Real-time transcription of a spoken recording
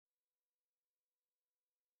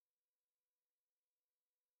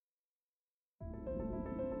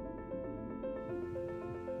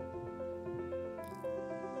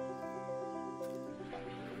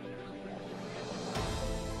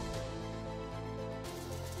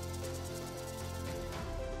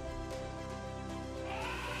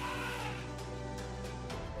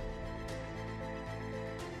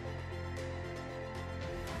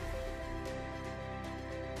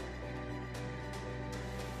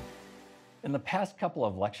In the past couple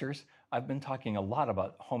of lectures, I've been talking a lot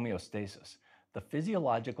about homeostasis, the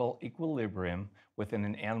physiological equilibrium within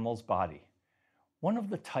an animal's body. One of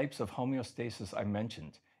the types of homeostasis I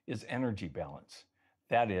mentioned is energy balance.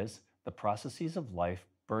 That is, the processes of life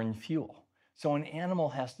burn fuel. So an animal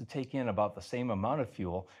has to take in about the same amount of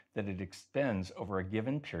fuel that it expends over a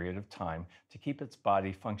given period of time to keep its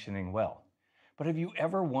body functioning well. But have you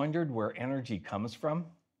ever wondered where energy comes from?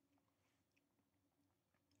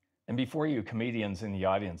 And before you comedians in the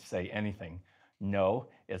audience say anything, no,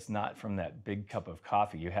 it's not from that big cup of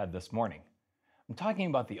coffee you had this morning. I'm talking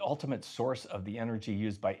about the ultimate source of the energy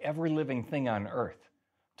used by every living thing on Earth.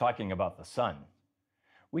 I'm talking about the sun.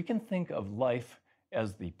 We can think of life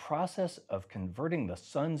as the process of converting the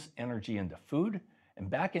sun's energy into food and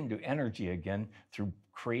back into energy again through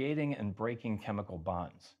creating and breaking chemical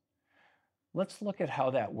bonds. Let's look at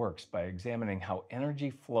how that works by examining how energy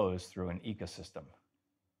flows through an ecosystem.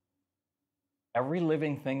 Every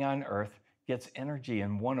living thing on Earth gets energy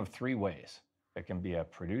in one of three ways. It can be a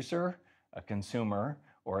producer, a consumer,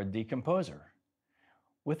 or a decomposer.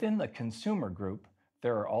 Within the consumer group,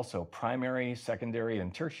 there are also primary, secondary,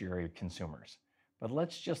 and tertiary consumers. But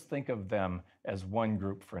let's just think of them as one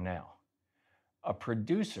group for now. A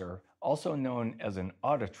producer, also known as an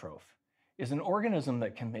autotroph, is an organism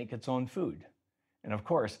that can make its own food. And of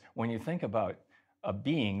course, when you think about a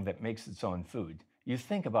being that makes its own food, you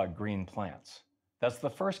think about green plants. That's the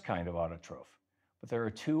first kind of autotroph. But there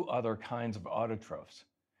are two other kinds of autotrophs.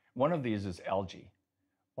 One of these is algae.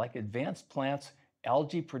 Like advanced plants,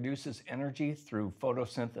 algae produces energy through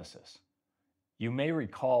photosynthesis. You may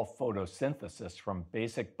recall photosynthesis from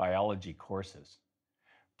basic biology courses.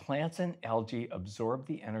 Plants and algae absorb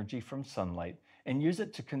the energy from sunlight and use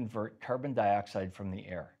it to convert carbon dioxide from the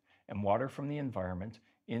air and water from the environment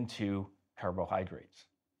into carbohydrates.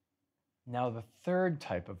 Now, the third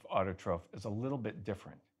type of autotroph is a little bit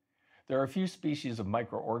different. There are a few species of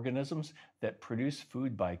microorganisms that produce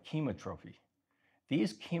food by chemotrophy.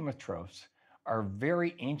 These chemotrophs are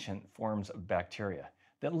very ancient forms of bacteria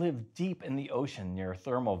that live deep in the ocean near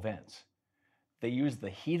thermal vents. They use the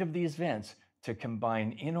heat of these vents to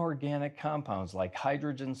combine inorganic compounds like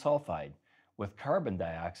hydrogen sulfide with carbon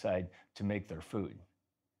dioxide to make their food.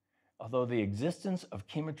 Although the existence of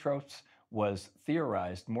chemotrophs was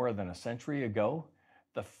theorized more than a century ago,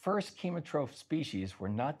 the first chemotroph species were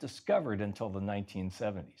not discovered until the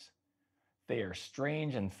 1970s. They are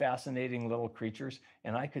strange and fascinating little creatures,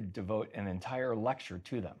 and I could devote an entire lecture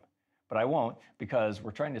to them. But I won't, because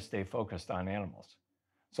we're trying to stay focused on animals.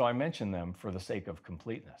 So I mention them for the sake of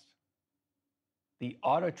completeness. The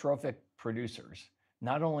autotrophic producers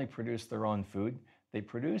not only produce their own food, they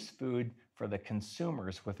produce food for the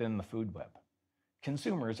consumers within the food web.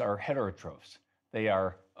 Consumers are heterotrophs. They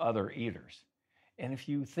are other eaters. And if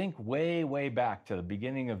you think way, way back to the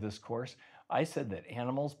beginning of this course, I said that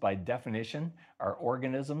animals, by definition, are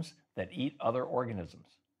organisms that eat other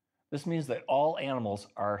organisms. This means that all animals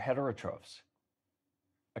are heterotrophs.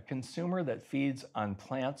 A consumer that feeds on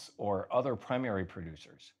plants or other primary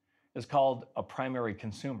producers is called a primary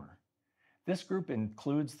consumer. This group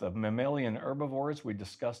includes the mammalian herbivores we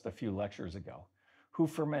discussed a few lectures ago, who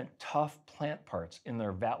ferment tough plant parts in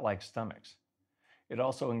their vat-like stomachs. It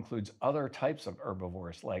also includes other types of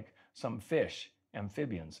herbivores like some fish,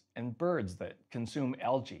 amphibians, and birds that consume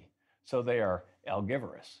algae, so they are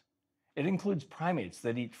algivorous. It includes primates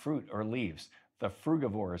that eat fruit or leaves, the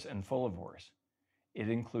frugivores and folivores. It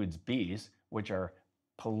includes bees, which are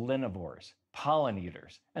pollinivores, pollen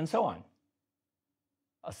eaters, and so on.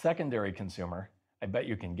 A secondary consumer, I bet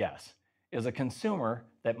you can guess, is a consumer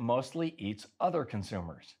that mostly eats other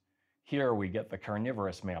consumers. Here we get the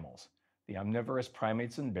carnivorous mammals, the omnivorous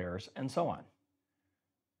primates and bears, and so on.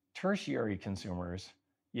 Tertiary consumers,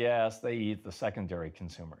 yes, they eat the secondary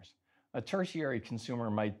consumers. A tertiary consumer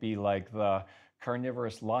might be like the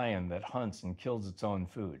carnivorous lion that hunts and kills its own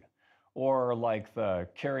food, or like the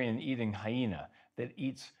carrion-eating hyena that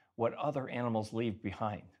eats what other animals leave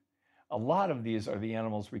behind. A lot of these are the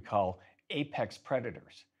animals we call apex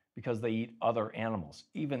predators, because they eat other animals,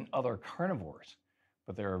 even other carnivores,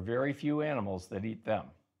 but there are very few animals that eat them.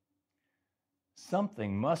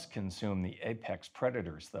 Something must consume the apex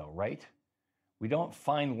predators though, right? We don't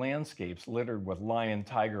find landscapes littered with lion,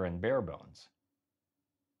 tiger, and bear bones.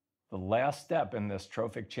 The last step in this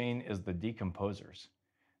trophic chain is the decomposers.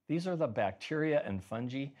 These are the bacteria and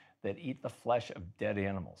fungi that eat the flesh of dead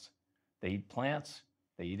animals. They eat plants,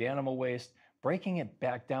 they eat animal waste, breaking it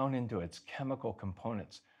back down into its chemical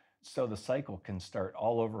components so the cycle can start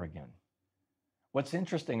all over again. What's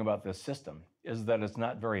interesting about this system is that it's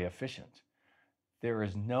not very efficient. There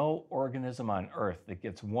is no organism on Earth that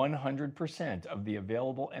gets 100% of the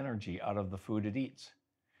available energy out of the food it eats.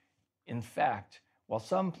 In fact, while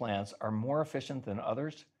some plants are more efficient than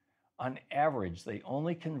others, on average, they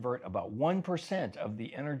only convert about 1% of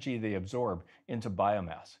the energy they absorb into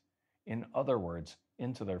biomass. In other words,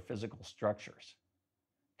 into their physical structures.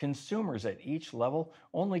 Consumers at each level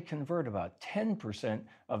only convert about 10%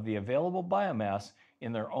 of the available biomass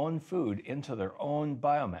in their own food into their own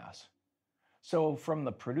biomass. So from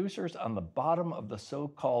the producers on the bottom of the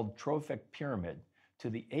so-called trophic pyramid to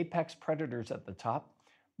the apex predators at the top,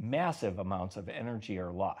 massive amounts of energy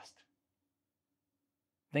are lost.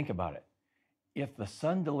 Think about it. If the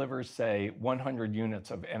sun delivers, say, 100 units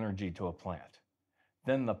of energy to a plant,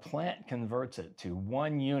 then the plant converts it to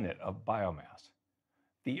 1 unit of biomass.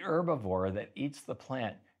 The herbivore that eats the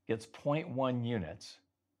plant gets 0.1 units,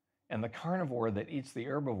 and the carnivore that eats the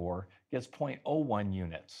herbivore gets 0.01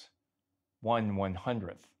 units,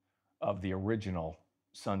 1/100th of the original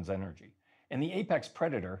sun's energy. And the apex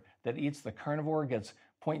predator that eats the carnivore gets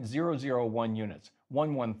 0.001 units,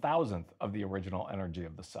 1/1000th of the original energy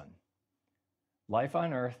of the sun. Life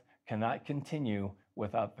on Earth cannot continue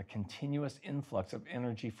without the continuous influx of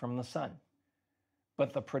energy from the sun.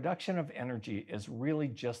 But the production of energy is really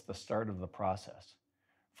just the start of the process.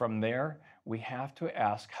 From there, we have to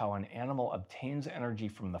ask how an animal obtains energy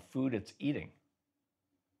from the food it's eating.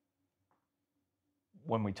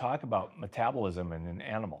 When we talk about metabolism in an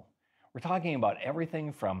animal, we're talking about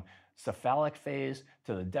everything from cephalic phase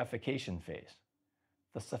to the defecation phase.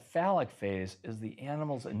 The cephalic phase is the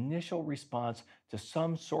animal's initial response to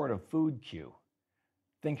some sort of food cue.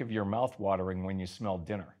 Think of your mouth watering when you smell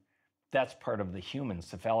dinner. That's part of the human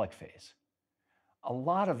cephalic phase. A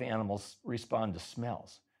lot of animals respond to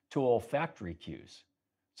smells, to olfactory cues.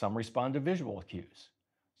 Some respond to visual cues.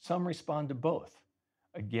 Some respond to both.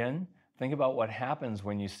 Again, think about what happens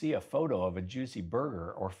when you see a photo of a juicy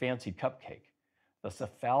burger or fancy cupcake. The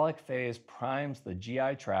cephalic phase primes the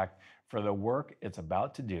GI tract for the work it's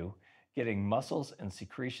about to do, getting muscles and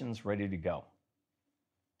secretions ready to go.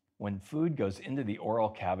 When food goes into the oral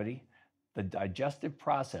cavity, the digestive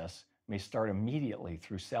process may start immediately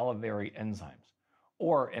through salivary enzymes,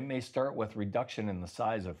 or it may start with reduction in the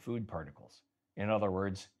size of food particles. In other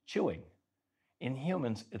words, chewing. In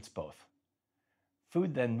humans, it's both.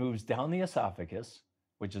 Food then moves down the esophagus,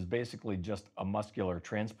 which is basically just a muscular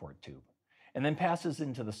transport tube, and then passes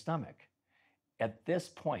into the stomach. At this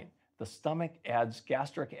point, the stomach adds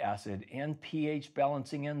gastric acid and pH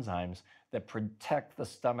balancing enzymes that protect the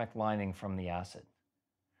stomach lining from the acid.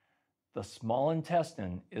 The small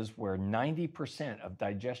intestine is where 90% of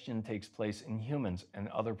digestion takes place in humans and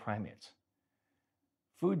other primates.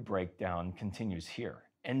 Food breakdown continues here,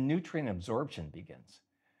 and nutrient absorption begins.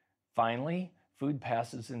 Finally, food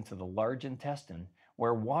passes into the large intestine,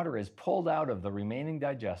 where water is pulled out of the remaining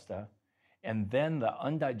digesta, and then the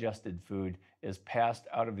undigested food is passed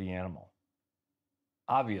out of the animal.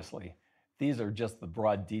 Obviously, these are just the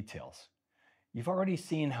broad details. You've already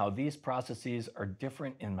seen how these processes are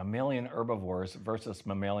different in mammalian herbivores versus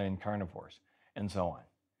mammalian carnivores, and so on.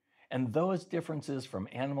 And those differences from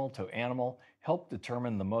animal to animal help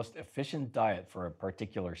determine the most efficient diet for a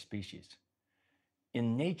particular species.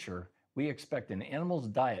 In nature, we expect an animal's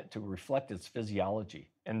diet to reflect its physiology,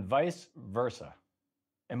 and vice versa.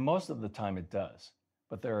 And most of the time it does,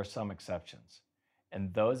 but there are some exceptions.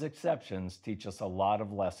 And those exceptions teach us a lot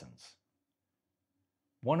of lessons.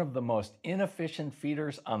 One of the most inefficient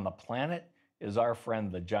feeders on the planet is our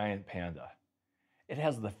friend the giant panda. It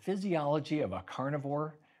has the physiology of a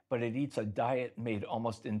carnivore, but it eats a diet made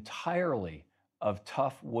almost entirely of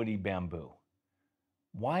tough woody bamboo.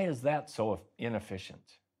 Why is that so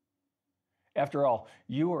inefficient? After all,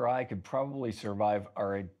 you or I could probably survive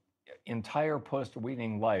our entire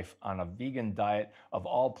post-weaning life on a vegan diet of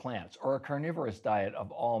all plants or a carnivorous diet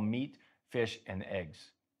of all meat, fish, and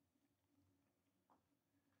eggs.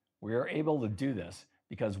 We are able to do this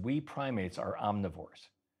because we primates are omnivores.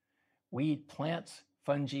 We eat plants,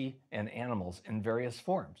 fungi, and animals in various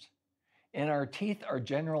forms. And our teeth are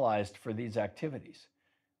generalized for these activities.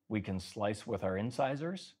 We can slice with our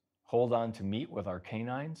incisors, hold on to meat with our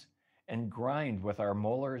canines, and grind with our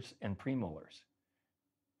molars and premolars.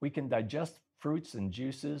 We can digest fruits and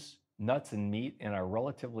juices, nuts and meat in our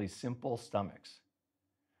relatively simple stomachs.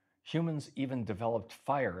 Humans even developed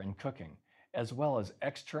fire in cooking, as well as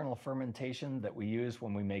external fermentation that we use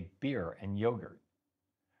when we make beer and yogurt.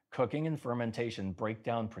 Cooking and fermentation break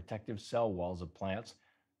down protective cell walls of plants,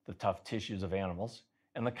 the tough tissues of animals,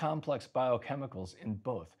 and the complex biochemicals in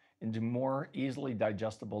both into more easily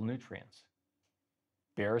digestible nutrients.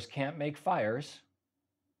 Bears can't make fires,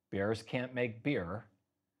 Bears can't make beer,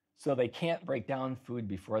 so they can't break down food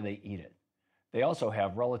before they eat it. They also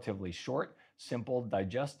have relatively short, simple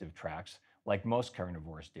digestive tracts like most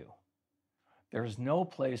carnivores do. There's no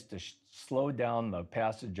place to slow down the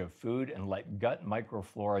passage of food and let gut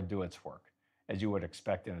microflora do its work, as you would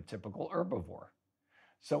expect in a typical herbivore.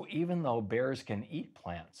 So even though bears can eat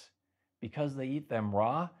plants, because they eat them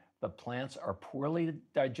raw, the plants are poorly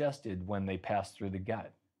digested when they pass through the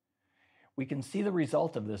gut. We can see the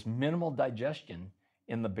result of this minimal digestion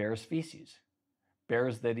in the bear's feces.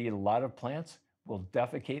 Bears that eat a lot of plants will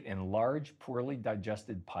defecate in large, poorly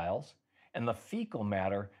digested piles, and the fecal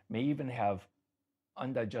matter may even have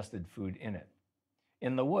undigested food in it.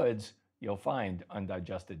 In the woods, you'll find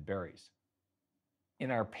undigested berries.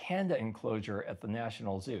 In our panda enclosure at the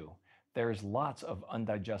National Zoo, there's lots of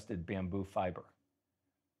undigested bamboo fiber.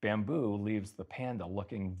 Bamboo leaves the panda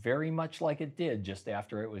looking very much like it did just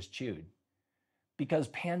after it was chewed. Because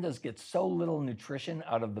pandas get so little nutrition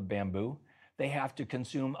out of the bamboo, they have to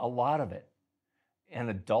consume a lot of it. An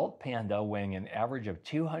adult panda weighing an average of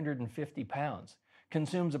 250 pounds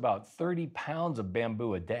consumes about 30 pounds of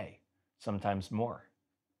bamboo a day, sometimes more.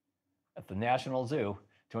 At the National Zoo,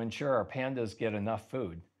 to ensure our pandas get enough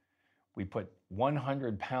food, we put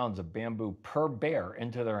 100 pounds of bamboo per bear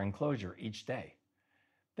into their enclosure each day.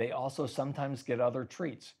 They also sometimes get other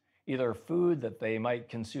treats, either food that they might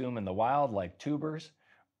consume in the wild like tubers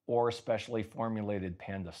or specially formulated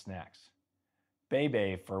panda snacks.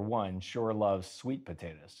 Bebe, for one, sure loves sweet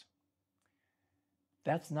potatoes.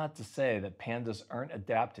 That's not to say that pandas aren't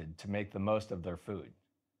adapted to make the most of their food.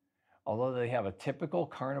 Although they have a typical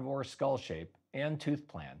carnivore skull shape and tooth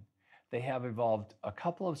plan, they have evolved a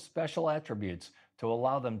couple of special attributes to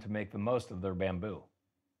allow them to make the most of their bamboo.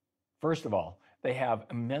 First of all, they have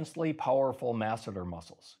immensely powerful masseter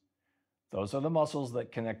muscles. Those are the muscles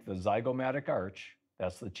that connect the zygomatic arch,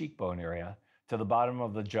 that's the cheekbone area, to the bottom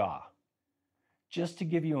of the jaw. Just to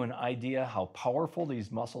give you an idea how powerful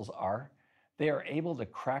these muscles are, they are able to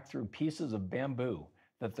crack through pieces of bamboo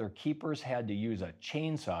that their keepers had to use a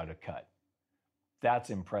chainsaw to cut. That's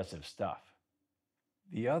impressive stuff.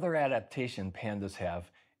 The other adaptation pandas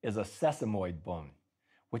have is a sesamoid bone,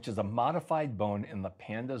 which is a modified bone in the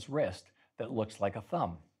panda's wrist that looks like a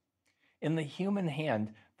thumb. In the human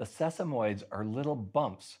hand, the sesamoids are little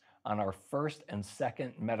bumps on our first and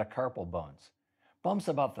second metacarpal bones, bumps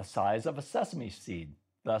about the size of a sesame seed,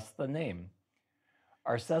 thus the name.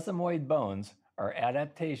 Our sesamoid bones are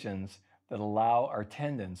adaptations that allow our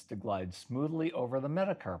tendons to glide smoothly over the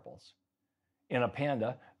metacarpals. In a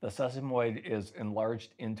panda, the sesamoid is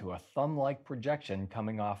enlarged into a thumb-like projection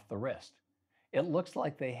coming off the wrist. It looks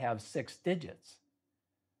like they have 6 digits.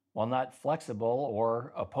 While not flexible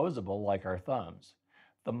or opposable like our thumbs,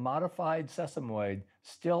 the modified sesamoid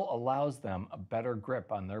still allows them a better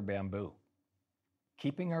grip on their bamboo.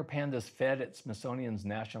 Keeping our pandas fed at Smithsonian's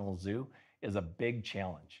National Zoo is a big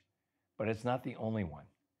challenge, but it's not the only one.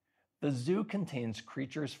 The zoo contains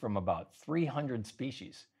creatures from about 300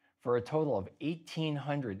 species for a total of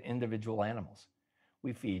 1,800 individual animals.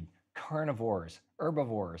 We feed carnivores,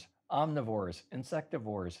 herbivores, omnivores,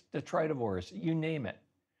 insectivores, detritivores, you name it.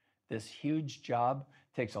 This huge job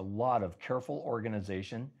takes a lot of careful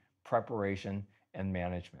organization, preparation, and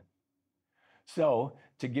management. So,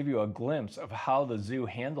 to give you a glimpse of how the zoo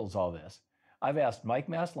handles all this, I've asked Mike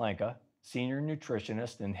Maslanka, senior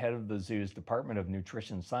nutritionist and head of the zoo's Department of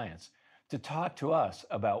Nutrition Science, to talk to us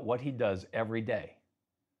about what he does every day.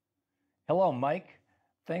 Hello, Mike.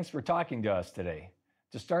 Thanks for talking to us today.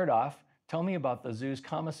 To start off, tell me about the zoo's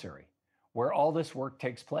commissary, where all this work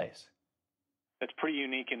takes place. That's pretty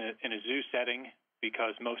unique in a zoo setting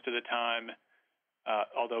because most of the time,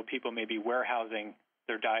 although people may be warehousing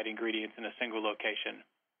their diet ingredients in a single location,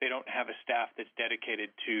 they don't have a staff that's dedicated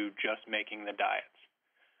to just making the diets.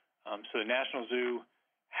 So the National Zoo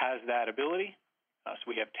has that ability. So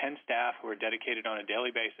we have 10 staff who are dedicated on a daily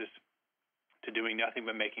basis to doing nothing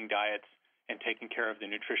but making diets and taking care of the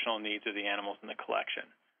nutritional needs of the animals in the collection.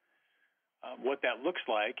 What that looks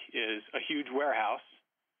like is a huge warehouse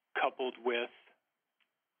coupled with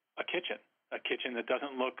a kitchen that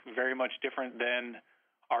doesn't look very much different than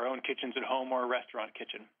our own kitchens at home or a restaurant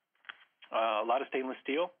kitchen. A lot of stainless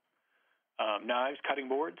steel, knives, cutting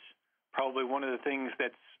boards. Probably one of the things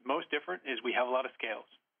that's most different is we have a lot of scales.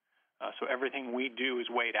 So everything we do is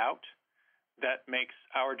weighed out. That makes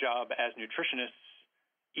our job as nutritionists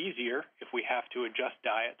easier if we have to adjust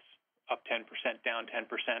diets up 10%, down 10%.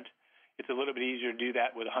 It's a little bit easier to do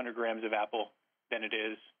that with 100 grams of apple than it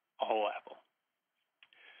is a whole apple.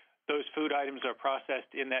 Those food items are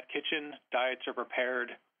processed in that kitchen, diets are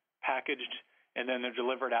prepared, packaged, and then they're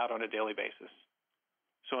delivered out on a daily basis.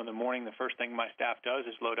 So in the morning, the first thing my staff does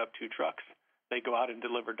is load up 2 trucks. They go out and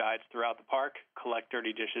deliver diets throughout the park, collect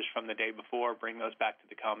dirty dishes from the day before, bring those back to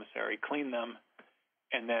the commissary, clean them,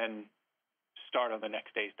 and then start on the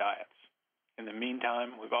next day's diets. In the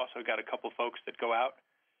meantime, we've also got a couple folks that go out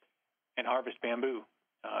and harvest bamboo.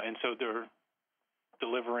 And so they're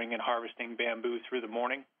delivering and harvesting bamboo through the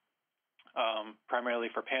morning, primarily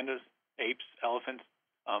for pandas, apes, elephants,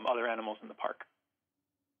 other animals in the park.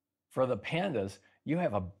 For the pandas, you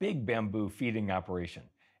have a big bamboo feeding operation,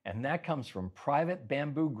 and that comes from private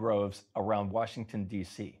bamboo groves around Washington,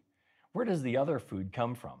 D.C. Where does the other food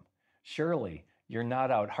come from? Surely you're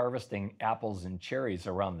not out harvesting apples and cherries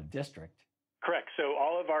around the district. Correct. So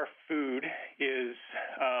all of our food is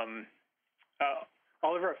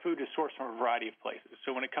sourced from a variety of places.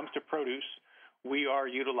 So when it comes to produce, we are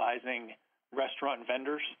utilizing restaurant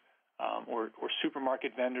vendors or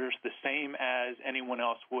supermarket vendors the same as anyone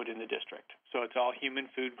else would in the district. So it's all human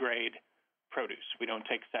food grade produce. We don't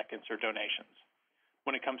take seconds or donations.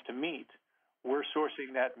 When it comes to meat, we're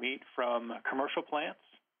sourcing that meat from commercial plants,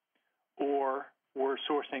 or we're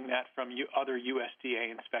sourcing that from other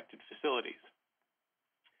USDA inspected facilities.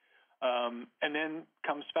 And then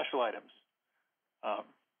comes special items,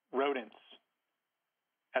 rodents,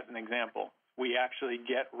 as an example. We actually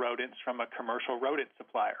get rodents from a commercial rodent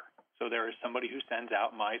supplier. So there is somebody who sends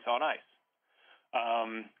out mice on ice.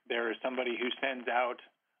 There is somebody who sends out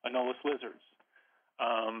Anolis lizards.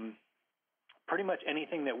 Pretty much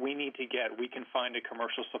anything that we need to get, we can find a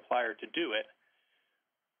commercial supplier to do it.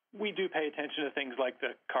 We do pay attention to things like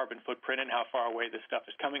the carbon footprint and how far away this stuff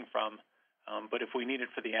is coming from. But if we need it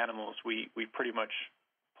for the animals, we pretty much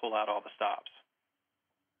pull out all the stops.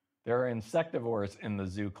 There are insectivores in the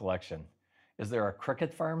zoo collection. Is there a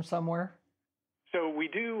cricket farm somewhere? So we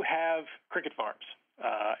do have cricket farms.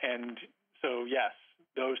 And so, yes,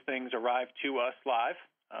 those things arrive to us live.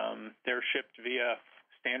 They're shipped via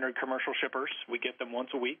standard commercial shippers. We get them once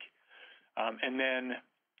a week. And then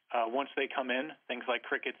once they come in, things like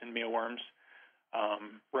crickets and mealworms,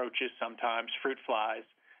 roaches sometimes, fruit flies,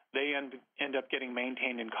 they end up getting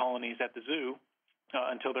maintained in colonies at the zoo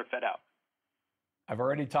until they're fed out. I've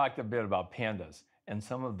already talked a bit about pandas and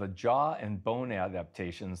some of the jaw and bone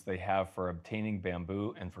adaptations they have for obtaining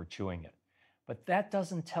bamboo and for chewing it. But that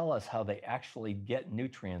doesn't tell us how they actually get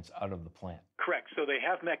nutrients out of the plant. Correct. So they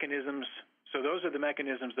have mechanisms. So those are the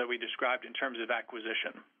mechanisms that we described in terms of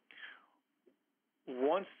acquisition.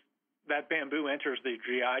 Once that bamboo enters the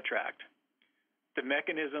GI tract, the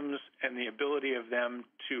mechanisms and the ability of them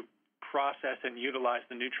to process and utilize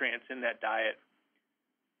the nutrients in that diet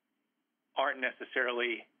aren't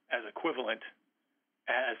necessarily as equivalent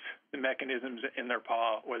as the mechanisms in their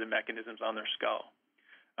paw or the mechanisms on their skull.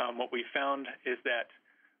 What we found is that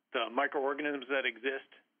the microorganisms that exist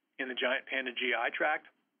in the giant panda GI tract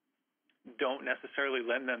don't necessarily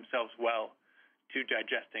lend themselves well to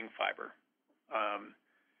digesting fiber.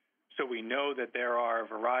 So we know that there are a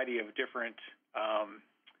variety of different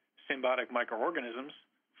symbiotic microorganisms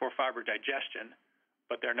for fiber digestion,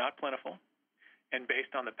 but they're not plentiful. And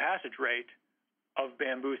based on the passage rate of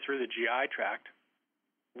bamboo through the GI tract,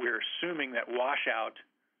 we're assuming that washout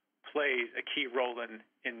plays a key role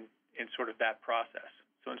in sort of that process.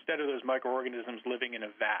 So instead of those microorganisms living in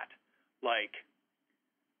a vat, like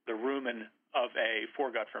the rumen of a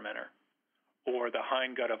foregut fermenter or the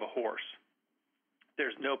hindgut of a horse,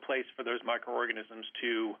 there's no place for those microorganisms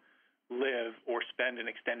to live or spend an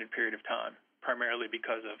extended period of time, primarily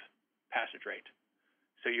because of passage rate.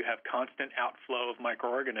 So you have constant outflow of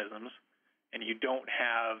microorganisms, and you don't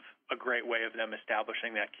have a great way of them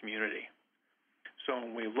establishing that community. So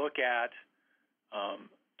when we look at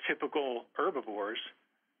typical herbivores,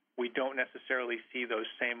 we don't necessarily see those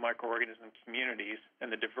same microorganism communities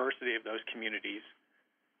and the diversity of those communities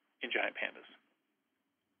in giant pandas.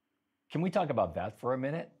 Can we talk about that for a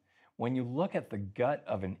minute? When you look at the gut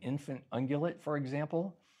of an infant ungulate, for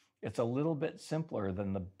example, it's a little bit simpler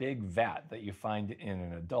than the big vat that you find in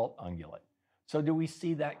an adult ungulate. So do we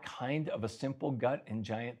see that kind of a simple gut in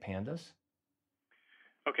giant pandas?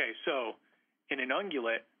 Okay, so in an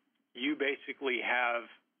ungulate, you basically have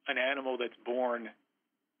an animal that's born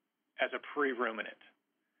as a pre-ruminant.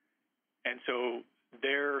 And so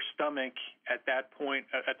their stomach at that point,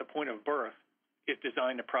 at the point of birth, is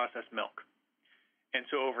designed to process milk. And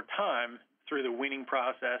so over time, through the weaning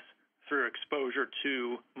process, through exposure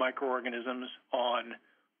to microorganisms on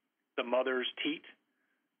the mother's teat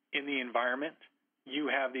in the environment, you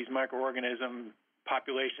have these microorganism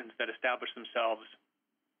populations that establish themselves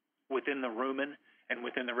within the rumen and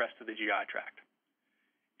within the rest of the GI tract.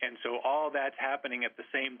 And so all that's happening at the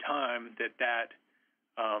same time that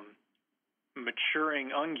maturing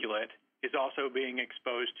ungulate is also being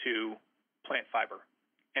exposed to plant fiber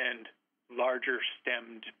and larger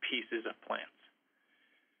stemmed pieces of plants.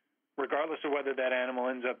 Regardless of whether that animal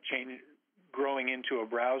ends up growing into a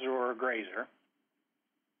browser or a grazer,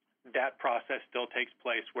 that process still takes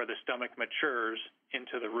place where the stomach matures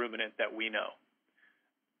into the ruminant that we know.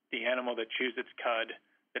 The animal that chews its cud,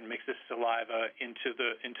 that mixes saliva into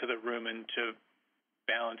the rumen to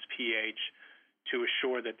balance pH, to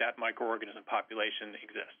assure that that microorganism population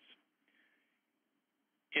exists.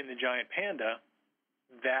 In the giant panda,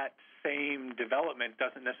 that same development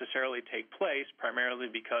doesn't necessarily take place, primarily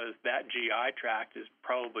because that GI tract is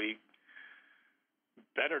probably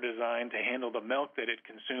better designed to handle the milk that it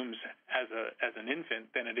consumes as an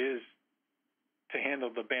infant than it is to handle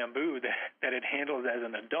the bamboo that it handles as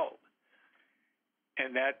an adult.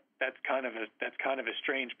 And that's kind of a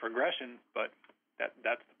strange progression, but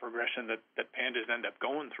that's the progression that pandas end up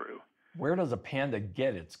going through. Where does a panda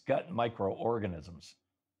get its gut microorganisms?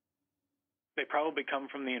 They probably come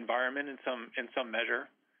from the environment in some measure.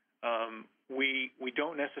 We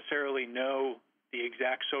don't necessarily know the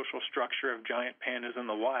exact social structure of giant pandas in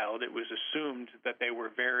the wild. It was assumed that they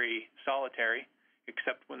were very solitary,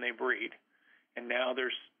 except when they breed. And now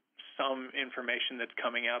there's some information that's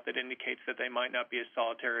coming out that indicates that they might not be as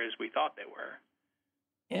solitary as we thought they were.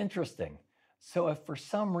 Interesting. So if for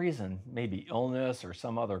some reason, maybe illness or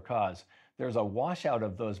some other cause, there's a washout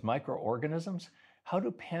of those microorganisms, how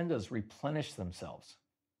do pandas replenish themselves?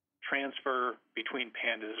 Transfer between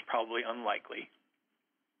pandas is probably unlikely.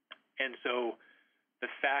 And so the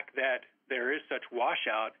fact that there is such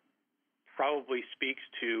washout probably speaks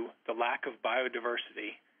to the lack of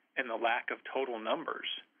biodiversity and the lack of total numbers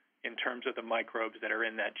in terms of the microbes that are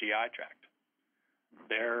in that GI tract.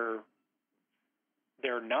 They're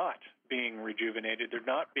not being rejuvenated. They're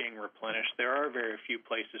not being replenished. There are very few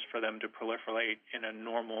places for them to proliferate in a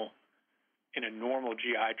normal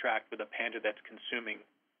GI tract with a panda that's consuming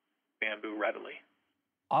bamboo readily.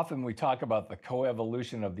 Often we talk about the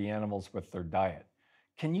coevolution of the animals with their diet.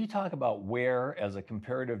 Can you talk about where, as a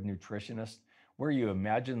comparative nutritionist, where you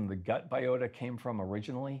imagine the gut biota came from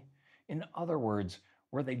originally? In other words,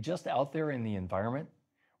 were they just out there in the environment?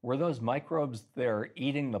 Were those microbes there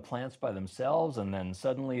eating the plants by themselves, and then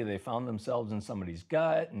suddenly they found themselves in somebody's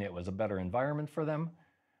gut and it was a better environment for them?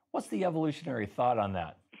 What's the evolutionary thought on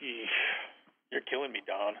that? You're killing me,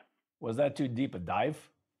 Don. Was that too deep a dive?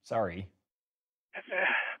 Sorry.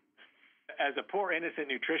 As a poor innocent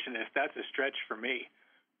nutritionist, that's a stretch for me.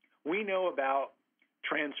 We know about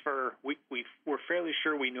transfer. We're fairly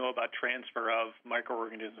sure we know about transfer of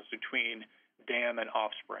microorganisms between dam and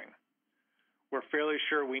offspring. We're fairly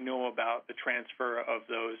sure we know about the transfer of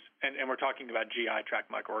those, and we're talking about GI tract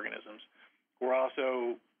microorganisms. We're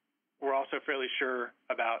also fairly sure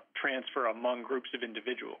about transfer among groups of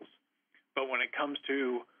individuals. But when it comes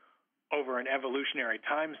to over an evolutionary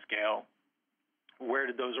time scale, where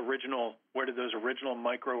did those original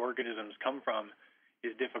microorganisms come from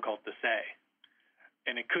is difficult to say.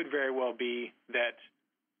 And it could very well be that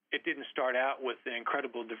it didn't start out with the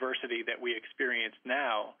incredible diversity that we experience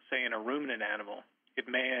now, say in a ruminant animal. It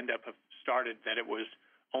may end up have started that it was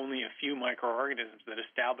only a few microorganisms that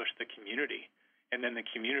established the community, and then the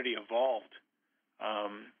community evolved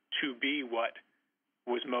to be what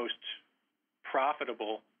was most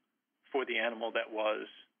profitable for the animal that was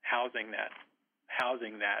housing that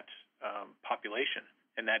population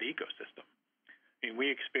and that ecosystem. I mean,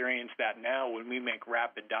 we experience that now when we make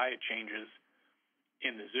rapid diet changes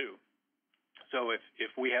in the zoo. So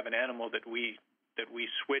if we have an animal that we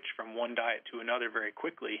switch from one diet to another very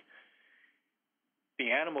quickly,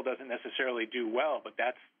 the animal doesn't necessarily do well, but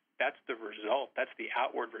that's the result. That's the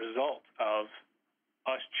outward result of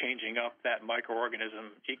us changing up that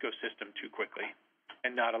microorganism ecosystem too quickly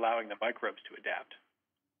and not allowing the microbes to adapt.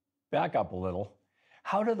 Back up a little.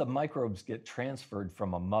 How do the microbes get transferred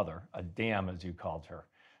from a mother, a dam as you called her,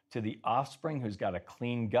 to the offspring who's got a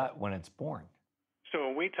clean gut when it's born? So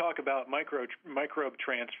when we talk about microbe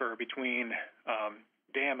transfer between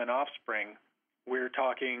dam and offspring, we're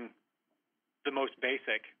talking the most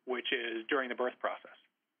basic, which is during the birth process.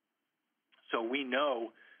 So we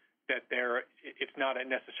know that it's not a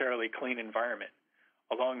necessarily clean environment.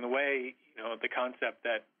 Along the way, the concept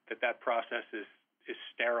that process is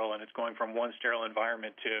sterile and it's going from one sterile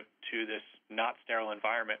environment to this not sterile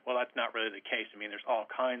environment, well, that's not really the case. I mean, there's all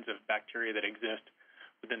kinds of bacteria that exist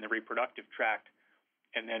within the reproductive tract.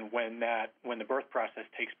 And then when the birth process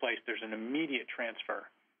takes place, there's an immediate transfer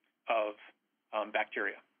of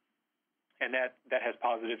bacteria. And that has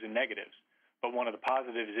positives and negatives. But one of the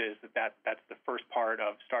positives is that's the first part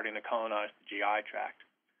of starting to colonize the GI tract.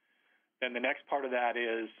 Then the next part of that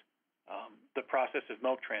is the process of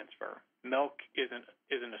milk transfer. Milk isn't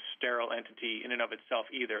a sterile entity in and of itself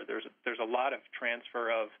either. There's a lot of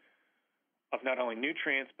transfer of not only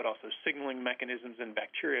nutrients but also signaling mechanisms and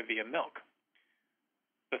bacteria via milk.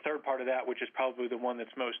 The third part of that, which is probably the one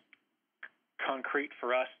that's most concrete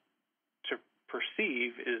for us to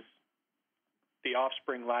perceive, is the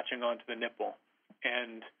offspring latching onto the nipple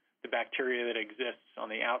and the bacteria that exists on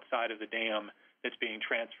the outside of the dam that's being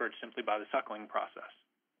transferred simply by the suckling process.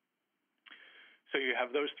 So you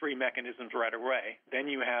have those three mechanisms right away. Then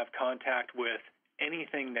you have contact with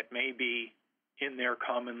anything that may be in their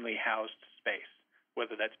commonly housed space,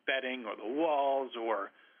 whether that's bedding or the walls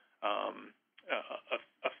or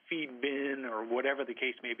a feed bin or whatever the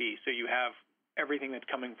case may be. So you have everything that's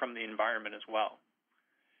coming from the environment as well.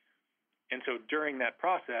 And so during that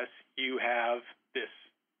process, you have this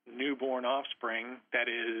newborn offspring that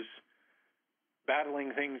is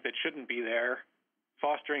battling things that shouldn't be there,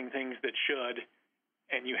 fostering things that should,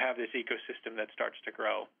 and you have this ecosystem that starts to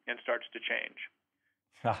grow and starts to change.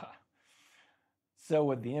 So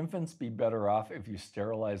would the infants be better off if you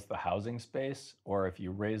sterilize the housing space or if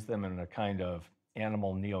you raise them in a kind of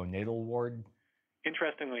animal neonatal ward?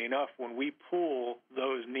 Interestingly enough, when we pull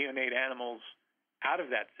those neonate animals out of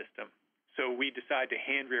that system, so we decide to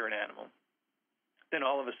hand rear an animal, then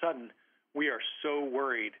all of a sudden we are so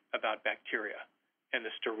worried about bacteria and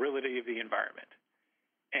the sterility of the environment.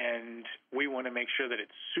 And we want to make sure that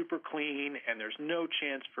it's super clean and there's no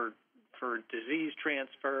chance for disease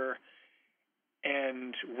transfer.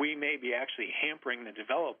 And we may be actually hampering the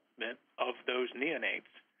development of those neonates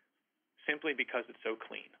simply because it's so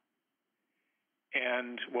clean.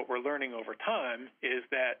 And what we're learning over time is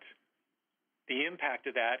that the impact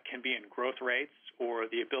of that can be in growth rates or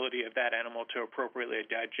the ability of that animal to appropriately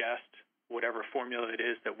digest whatever formula it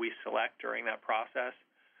is that we select during that process,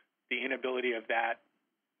 the inability of that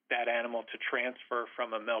animal to transfer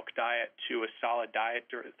from a milk diet to a solid diet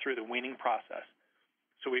through the weaning process.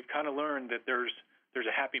 So we've kind of learned that there's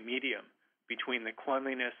a happy medium between the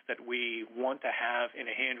cleanliness that we want to have in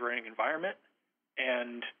a hand-rearing environment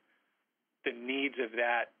and the needs of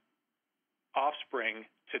that offspring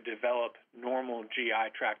to develop normal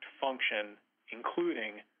GI tract function,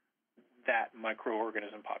 including that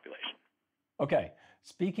microorganism population. Okay,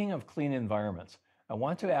 speaking of clean environments, I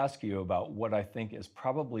want to ask you about what I think is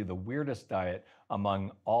probably the weirdest diet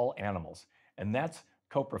among all animals, and that's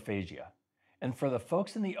coprophagia. And for the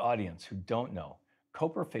folks in the audience who don't know,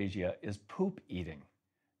 coprophagia is poop eating.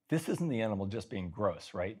 This isn't the animal just being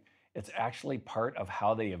gross, right? It's actually part of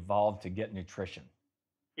how they evolved to get nutrition.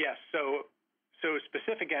 Yes, so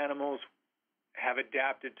specific animals have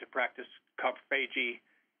adapted to practice coprophagy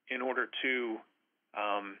in order to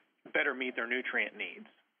better meet their nutrient needs.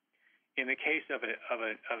 In the case of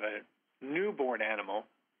a newborn animal,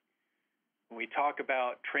 when we talk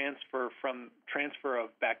about transfer of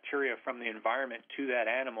bacteria from the environment to that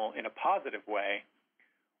animal in a positive way,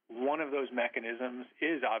 one of those mechanisms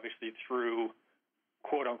is obviously through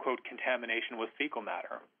quote-unquote contamination with fecal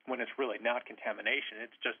matter, when it's really not contamination.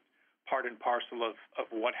 It's just part and parcel of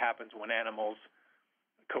what happens when animals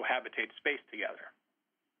cohabitate space together.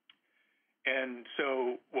 And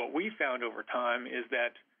so what we found over time is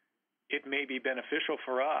that it may be beneficial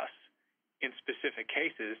for us in specific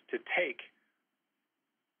cases to take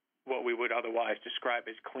what we would otherwise describe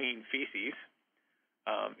as clean feces,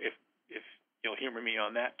 if you'll humor me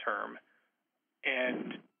on that term,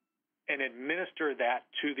 and administer that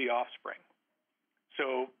to the offspring.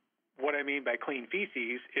 So what I mean by clean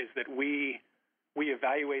feces is that we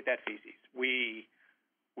evaluate that feces. We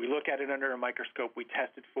look at it under a microscope. We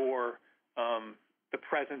test it for the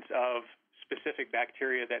presence of specific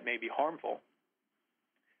bacteria that may be harmful.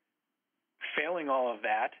 Failing all of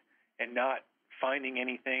that and not finding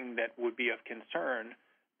anything that would be of concern,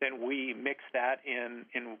 then we mix that in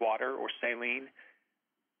water or saline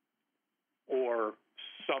or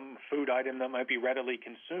some food item that might be readily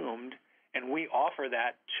consumed, and we offer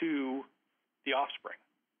that to the offspring.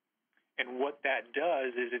 And what that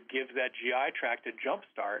does is it gives that GI tract a jump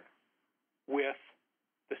start with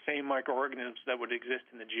the same microorganisms that would exist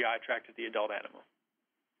in the GI tract of the adult animal.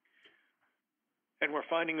 And we're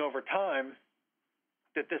finding over time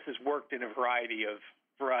that this has worked in a variety of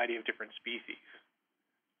different species.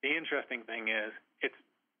 The interesting thing is it's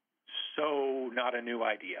so not a new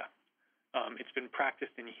idea. It's been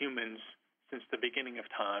practiced in humans since the beginning of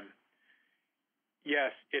time.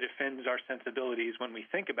 Yes, it offends our sensibilities when we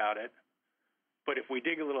think about it, but if we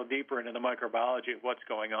dig a little deeper into the microbiology of what's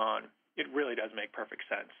going on, it really does make perfect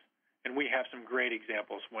sense. And we have some great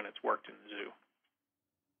examples when it's worked in the zoo.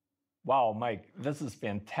 Wow, Mike, this is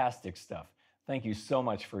fantastic stuff. Thank you so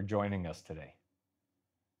much for joining us today.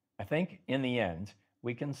 I think in the end,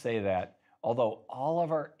 we can say that although all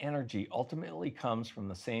of our energy ultimately comes from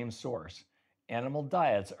the same source, animal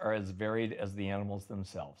diets are as varied as the animals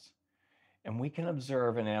themselves. And we can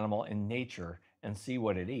observe an animal in nature and see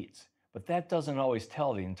what it eats, but that doesn't always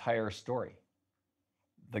tell the entire story.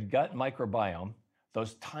 The gut microbiome,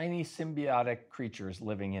 those tiny symbiotic creatures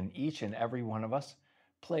living in each and every one of us,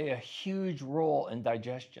 play a huge role in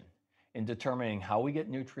digestion, in determining how we get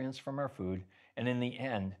nutrients from our food, and in the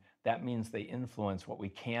end, that means they influence what we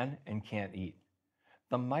can and can't eat.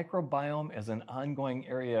 The microbiome is an ongoing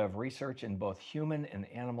area of research in both human and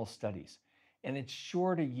animal studies, and it's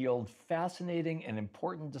sure to yield fascinating and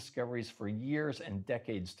important discoveries for years and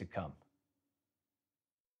decades to come.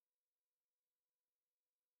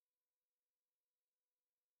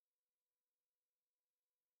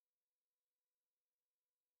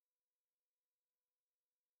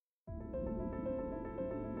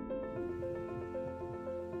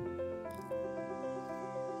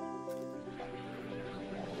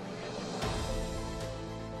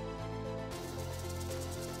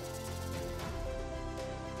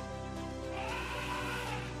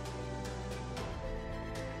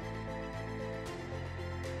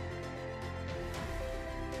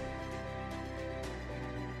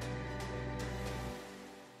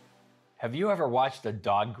 Have you ever watched a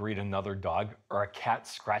dog greet another dog or a cat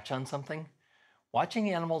scratch on something?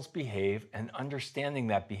 Watching animals behave and understanding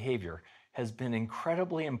that behavior has been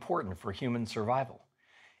incredibly important for human survival.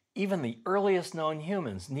 Even the earliest known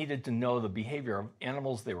humans needed to know the behavior of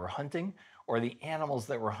animals they were hunting or the animals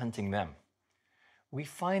that were hunting them. We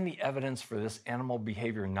find the evidence for this animal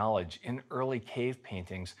behavior knowledge in early cave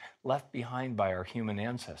paintings left behind by our human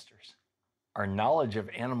ancestors. Our knowledge of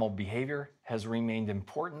animal behavior has remained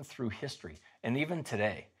important through history and even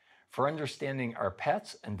today for understanding our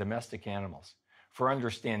pets and domestic animals, for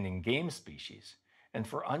understanding game species, and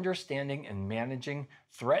for understanding and managing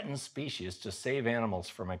threatened species to save animals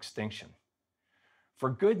from extinction. For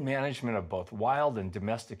good management of both wild and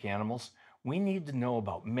domestic animals, we need to know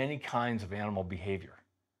about many kinds of animal behavior.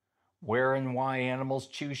 Where and why animals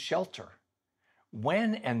choose shelter,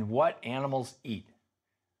 when and what animals eat,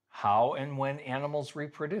 how and when animals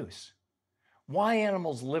reproduce, why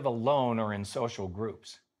animals live alone or in social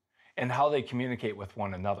groups, and how they communicate with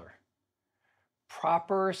one another.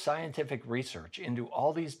 Proper scientific research into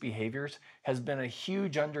all these behaviors has been a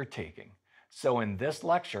huge undertaking, so in this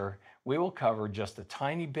lecture, we will cover just a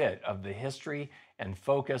tiny bit of the history and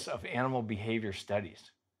focus of animal behavior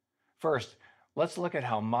studies. First, let's look at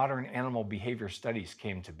how modern animal behavior studies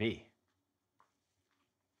came to be.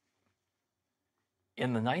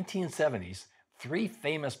 In the 1970s, three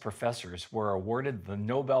famous professors were awarded the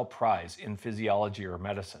Nobel Prize in Physiology or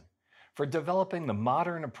Medicine for developing the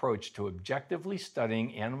modern approach to objectively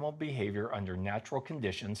studying animal behavior under natural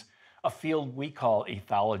conditions, a field we call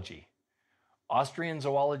ethology. Austrian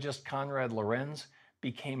zoologist Konrad Lorenz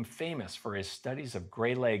became famous for his studies of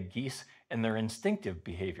gray-legged geese and their instinctive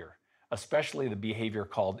behavior, especially the behavior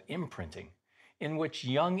called imprinting, in which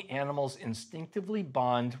young animals instinctively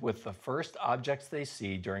bond with the first objects they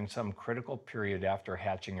see during some critical period after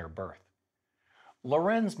hatching or birth.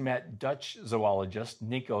 Lorenz met Dutch zoologist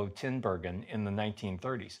Nico Tinbergen in the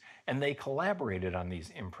 1930s, and they collaborated on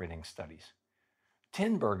these imprinting studies.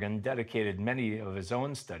 Tinbergen dedicated many of his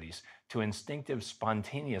own studies to instinctive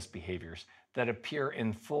spontaneous behaviors that appear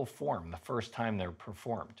in full form the first time they're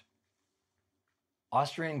performed.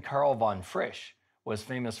 Austrian Karl von Frisch was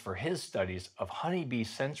famous for his studies of honeybee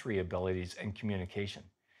sensory abilities and communication,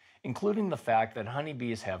 including the fact that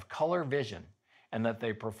honeybees have color vision and that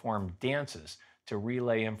they perform dances to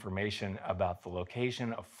relay information about the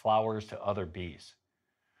location of flowers to other bees.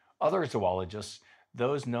 Other zoologists,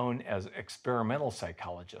 those known as experimental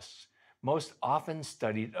psychologists, most often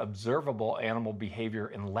studied observable animal behavior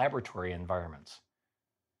in laboratory environments.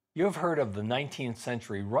 You have heard of the 19th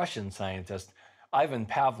century Russian scientist Ivan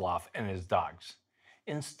Pavlov and his dogs.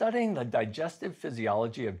 In studying the digestive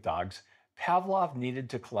physiology of dogs, Pavlov needed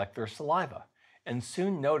to collect their saliva and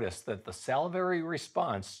soon noticed that the salivary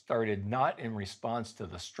response started not in response to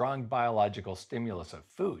the strong biological stimulus of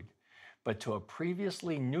food, but to a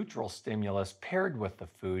previously neutral stimulus paired with the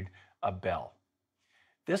food, a bell.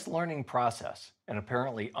 This learning process, an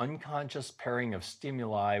apparently unconscious pairing of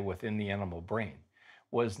stimuli within the animal brain,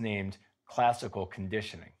 was named classical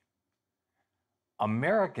conditioning.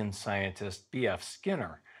 American scientist B.F.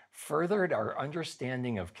 Skinner furthered our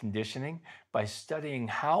understanding of conditioning by studying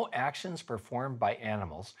how actions performed by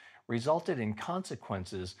animals resulted in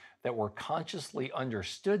consequences that were consciously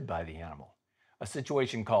understood by the animal, a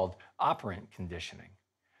situation called operant conditioning.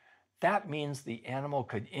 That means the animal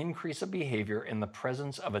could increase a behavior in the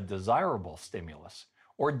presence of a desirable stimulus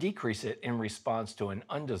or decrease it in response to an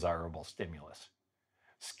undesirable stimulus.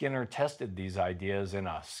 Skinner tested these ideas in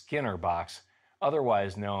a Skinner box,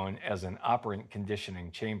 otherwise known as an operant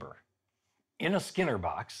conditioning chamber. In a Skinner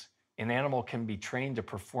box, an animal can be trained to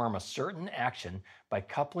perform a certain action by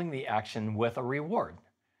coupling the action with a reward.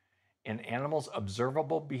 An animal's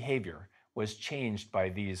observable behavior was changed by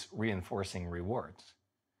these reinforcing rewards.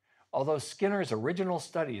 Although Skinner's original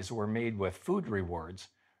studies were made with food rewards,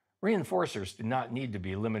 reinforcers do not need to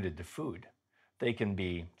be limited to food. They can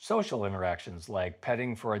be social interactions like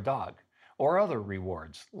petting for a dog, or other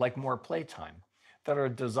rewards like more playtime that are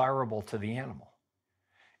desirable to the animal.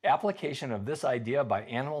 Application of this idea by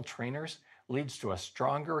animal trainers leads to a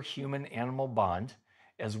stronger human-animal bond,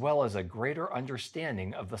 as well as a greater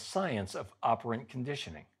understanding of the science of operant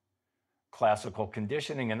conditioning. Classical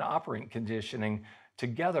conditioning and operant conditioning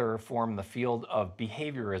together form the field of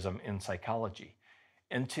behaviorism in psychology,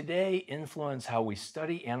 and today influence how we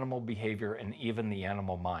study animal behavior and even the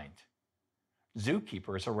animal mind.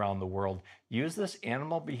 Zookeepers around the world use this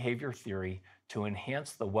animal behavior theory to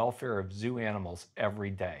enhance the welfare of zoo animals every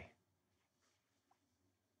day.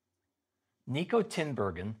 Nico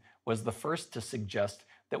Tinbergen was the first to suggest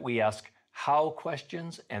that we ask how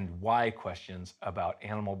questions and why questions about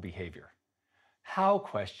animal behavior. How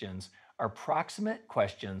questions are proximate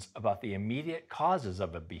questions about the immediate causes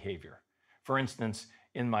of a behavior. For instance,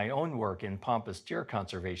 in my own work in pampas deer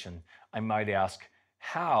conservation, I might ask,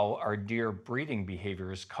 how are deer breeding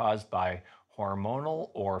behaviors caused by hormonal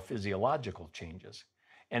or physiological changes?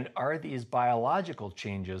 And are these biological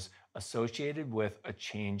changes associated with a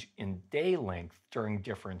change in day length during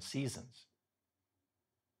different seasons?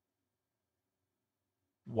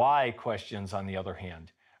 Why questions, on the other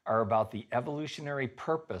hand, are about the evolutionary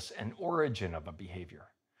purpose and origin of a behavior.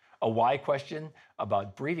 A why question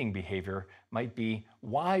about breeding behavior might be,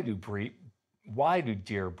 why do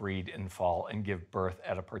deer breed in fall and give birth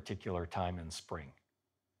at a particular time in spring?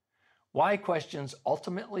 Why questions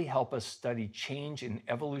ultimately help us study change in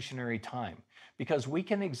evolutionary time, because we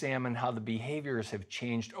can examine how the behaviors have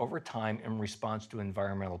changed over time in response to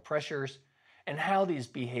environmental pressures, and how these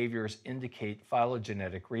behaviors indicate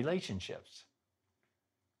phylogenetic relationships.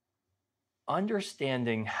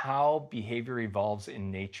 Understanding how behavior evolves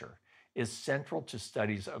in nature is central to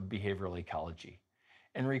studies of behavioral ecology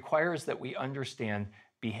and requires that we understand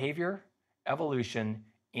behavior, evolution,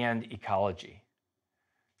 and ecology.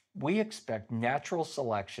 We expect natural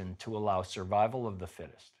selection to allow survival of the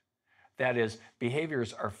fittest. That is,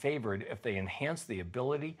 behaviors are favored if they enhance the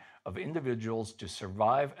ability of individuals to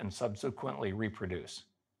survive and subsequently reproduce.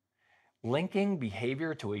 Linking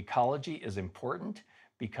behavior to ecology is important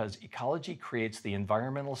because ecology creates the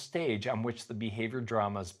environmental stage on which the behavior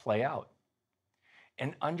dramas play out.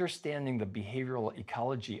 And understanding the behavioral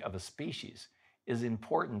ecology of a species is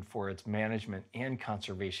important for its management and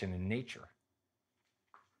conservation in nature.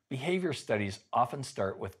 Behavior studies often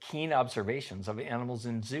start with keen observations of animals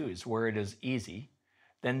in zoos where it is easy,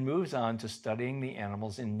 then moves on to studying the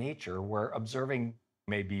animals in nature where observing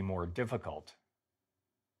may be more difficult.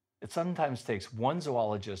 It sometimes takes one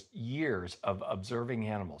zoologist years of observing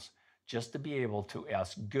animals just to be able to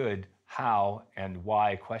ask good how and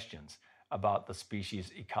why questions about the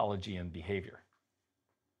species' ecology and behavior.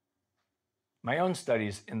 My own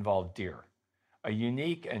studies involve deer, a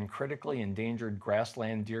unique and critically endangered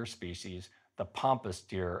grassland deer species, the pampas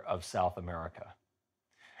deer of South America.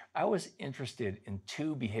 I was interested in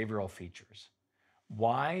two behavioral features: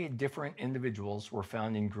 why different individuals were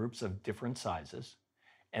found in groups of different sizes,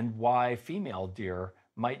 and why female deer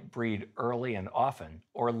might breed early and often,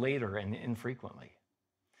 or later and infrequently.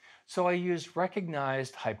 So I used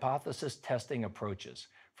recognized hypothesis testing approaches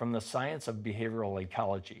from the science of behavioral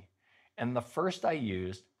ecology, and the first I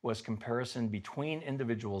used was comparison between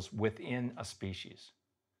individuals within a species.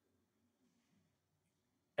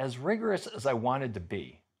 As rigorous as I wanted to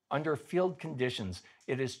be, under field conditions,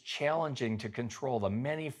 it is challenging to control the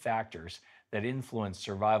many factors that influence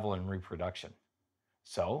survival and reproduction.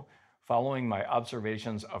 So, following my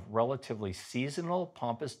observations of relatively seasonal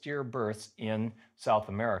pampas deer births in South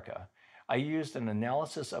America, I used an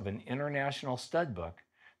analysis of an international stud book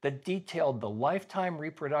that detailed the lifetime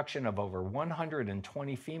reproduction of over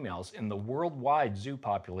 120 females in the worldwide zoo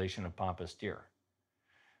population of pampas deer.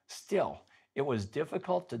 Still, it was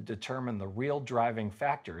difficult to determine the real driving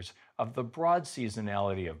factors of the broad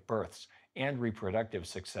seasonality of births and reproductive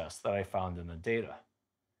success that I found in the data.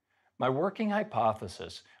 My working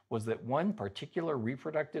hypothesis was that one particular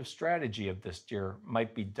reproductive strategy of this deer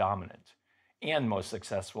might be dominant, and most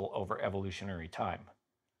successful over evolutionary time.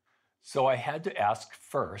 So I had to ask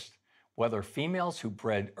first whether females who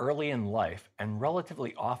bred early in life and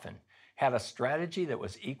relatively often had a strategy that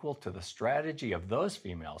was equal to the strategy of those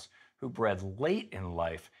females who bred late in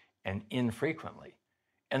life and infrequently.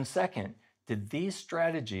 And second, did these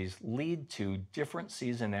strategies lead to different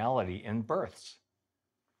seasonality in births?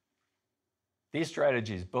 These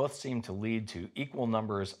strategies both seem to lead to equal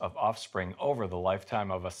numbers of offspring over the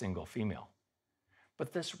lifetime of a single female.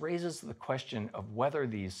 But this raises the question of whether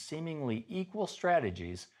these seemingly equal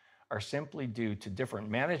strategies are simply due to different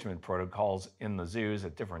management protocols in the zoos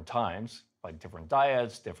at different times, like different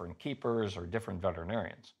diets, different keepers, or different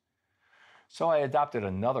veterinarians. So I adopted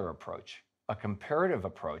another approach, a comparative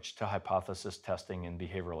approach to hypothesis testing in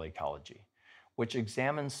behavioral ecology, which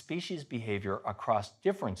examines species behavior across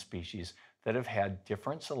different species that have had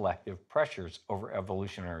different selective pressures over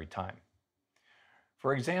evolutionary time.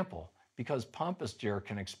 For example, because pampas deer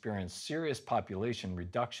can experience serious population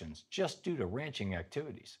reductions just due to ranching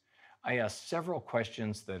activities, I asked several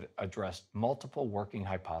questions that addressed multiple working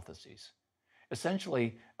hypotheses.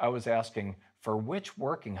 Essentially, I was asking, for which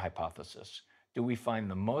working hypothesis do we find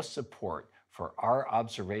the most support for our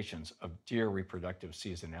observations of deer reproductive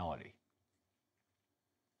seasonality?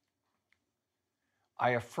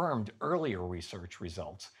 I affirmed earlier research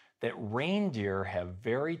results that reindeer have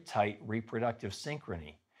very tight reproductive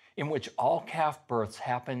synchrony, in which all calf births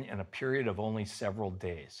happen in a period of only several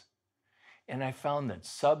days. And I found that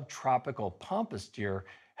subtropical pampas deer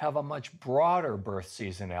have a much broader birth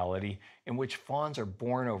seasonality in which fawns are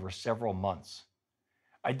born over several months.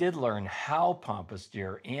 I did learn how pampas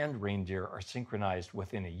deer and reindeer are synchronized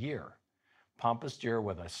within a year. Pampas deer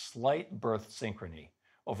with a slight birth synchrony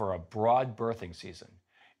over a broad birthing season,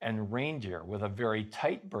 and reindeer with a very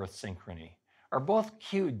tight birth synchrony are both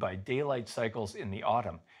cued by daylight cycles in the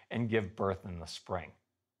autumn and give birth in the spring.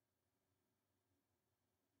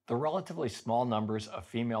 The relatively small numbers of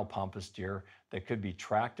female pampas deer that could be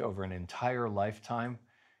tracked over an entire lifetime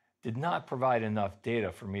did not provide enough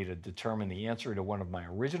data for me to determine the answer to one of my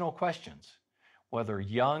original questions, whether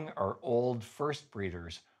young or old first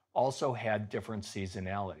breeders also had different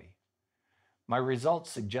seasonality. My results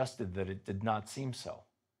suggested that it did not seem so.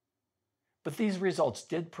 But these results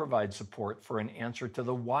did provide support for an answer to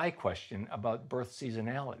the why question about birth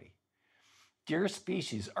seasonality. Deer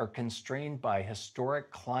species are constrained by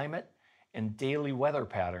historic climate and daily weather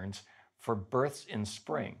patterns for births in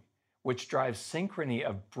spring, which drives synchrony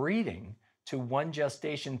of breeding to one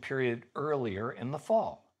gestation period earlier in the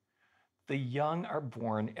fall. The young are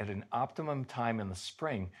born at an optimum time in the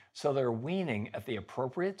spring, so they're weaning at the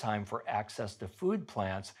appropriate time for access to food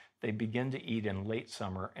plants they begin to eat in late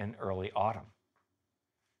summer and early autumn.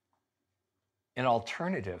 An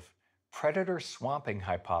alternative, predator swamping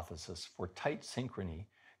hypothesis for tight synchrony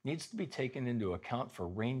needs to be taken into account for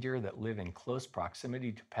reindeer that live in close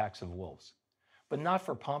proximity to packs of wolves, but not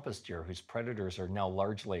for pampas deer whose predators are now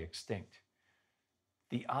largely extinct.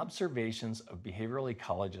 The observations of behavioral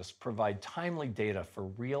ecologists provide timely data for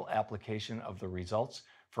real application of the results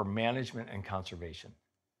for management and conservation.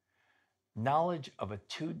 Knowledge of a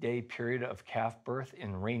 2-day period of calf birth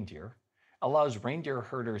in reindeer allows reindeer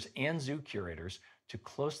herders and zoo curators to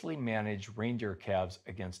closely manage reindeer calves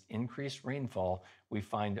against increased rainfall we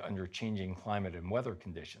find under changing climate and weather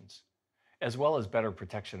conditions, as well as better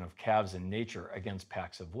protection of calves in nature against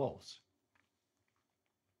packs of wolves.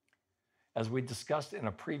 As we discussed in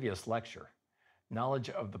a previous lecture, knowledge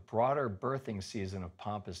of the broader birthing season of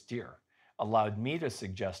pampas deer allowed me to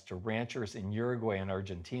suggest to ranchers in Uruguay and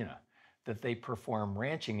Argentina that they perform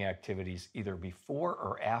ranching activities either before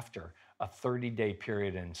or after a 30-day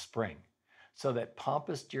period in spring, so that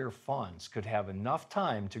pampas deer fawns could have enough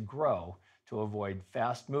time to grow to avoid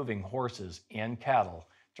fast-moving horses and cattle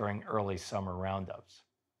during early summer roundups.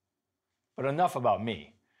 But enough about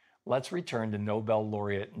me. Let's return to Nobel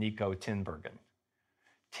laureate Nico Tinbergen.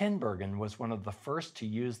 Tinbergen was one of the first to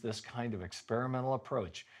use this kind of experimental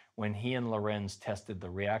approach when he and Lorenz tested the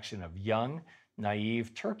reaction of young,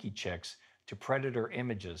 naive turkey chicks to predator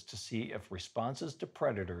images to see if responses to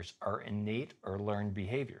predators are innate or learned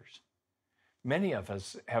behaviors. Many of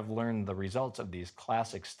us have learned the results of these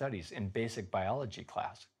classic studies in basic biology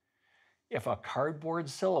class. If a cardboard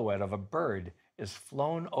silhouette of a bird is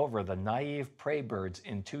flown over the naive prey birds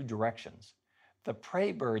in 2 directions, the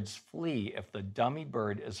prey birds flee if the dummy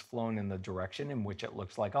bird is flown in the direction in which it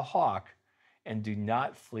looks like a hawk, and do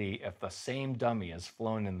not flee if the same dummy is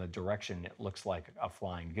flown in the direction it looks like a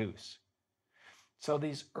flying goose. So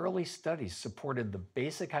these early studies supported the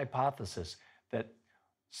basic hypothesis that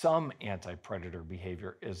some anti-predator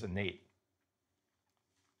behavior is innate.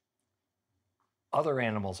 Other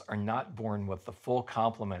animals are not born with the full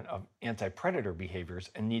complement of anti-predator behaviors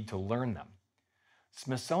and need to learn them.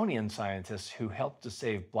 Smithsonian scientists who helped to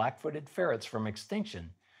save black-footed ferrets from extinction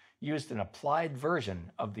used an applied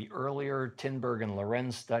version of the earlier Tinberg and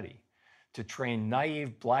Lorenz study to train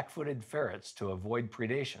naive black-footed ferrets to avoid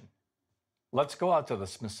predation. Let's go out to the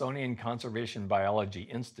Smithsonian Conservation Biology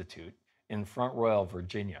Institute in Front Royal,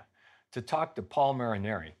 Virginia, to talk to Paul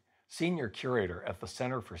Marineri, Senior Curator at the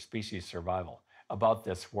Center for Species Survival, about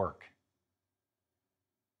this work.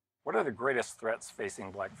 What are the greatest threats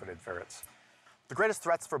facing black-footed ferrets? The greatest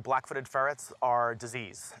threats for black-footed ferrets are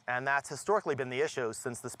disease, and that's historically been the issue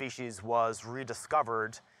since the species was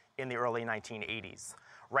rediscovered in the early 1980s.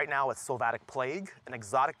 Right now it's sylvatic plague, an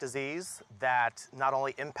exotic disease that not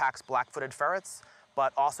only impacts black-footed ferrets,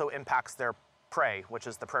 but also impacts their prey, which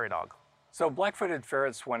is the prairie dog. So black-footed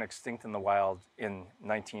ferrets went extinct in the wild in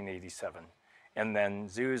 1987, and then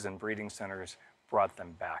zoos and breeding centers brought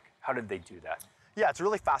them back. How did they do that? Yeah, it's a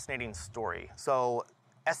really fascinating story. So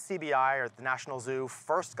SCBI, or the National Zoo,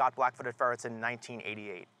 first got black-footed ferrets in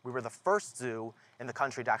 1988. We were the first zoo in the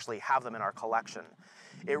country to actually have them in our collection.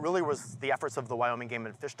 It really was the efforts of the Wyoming Game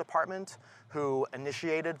and Fish Department who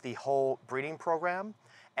initiated the whole breeding program,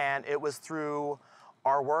 and it was through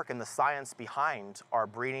our work and the science behind our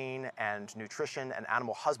breeding and nutrition and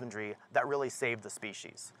animal husbandry that really saved the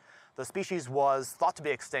species. The species was thought to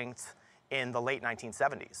be extinct in the late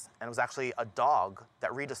 1970s, and it was actually a dog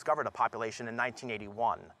that rediscovered a population in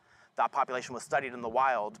 1981. That population was studied in the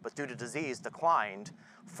wild, but due to disease declined,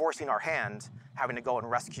 forcing our hand, having to go and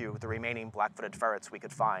rescue the remaining black-footed ferrets we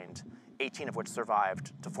could find, 18 of which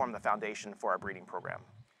survived to form the foundation for our breeding program.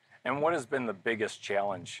 And what has been the biggest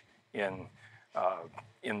challenge in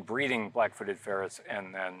breeding black-footed ferrets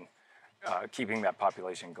and then keeping that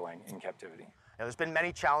population going in captivity? Yeah, there's been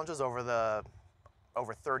many challenges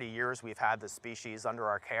over 30 years we've had this species under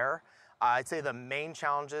our care. I'd say the main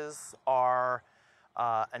challenges are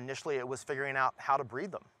initially it was figuring out how to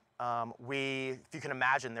breed them. If you can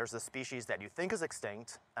imagine, there's a species that you think is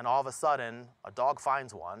extinct, and all of a sudden a dog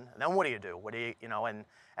finds one, and then what do you do?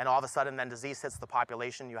 And all of a sudden then disease hits the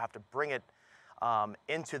population. You have to bring it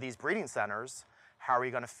into these breeding centers. How are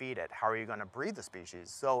you going to feed it? How are you going to breed the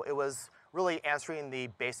species? So it was really answering the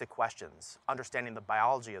basic questions, understanding the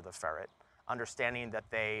biology of the ferret, understanding that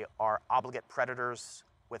they are obligate predators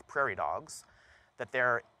with prairie dogs, that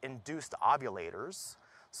they're induced ovulators.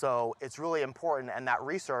 So it's really important, and that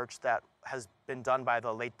research that has been done by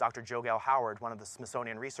the late Dr. Jo Gail Howard, one of the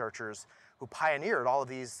Smithsonian researchers who pioneered all of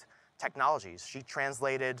these technologies. She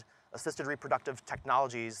translated assisted reproductive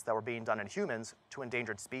technologies that were being done in humans to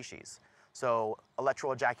endangered species. So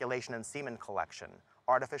electroejaculation and semen collection,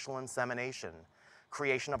 artificial insemination,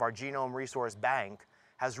 creation of our genome resource bank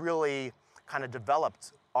has really kind of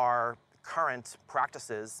developed our current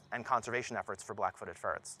practices and conservation efforts for black-footed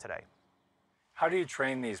ferrets today. How do you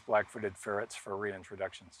train these black-footed ferrets for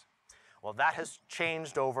reintroductions? Well, that has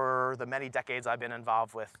changed over the many decades I've been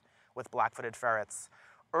involved with black-footed ferrets.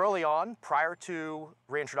 Early on, prior to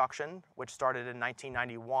reintroduction, which started in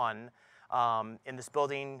 1991, in this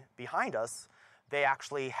building behind us, they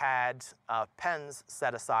actually had pens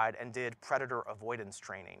set aside and did predator avoidance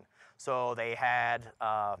training. So they had,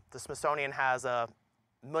 the Smithsonian has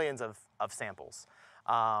millions of samples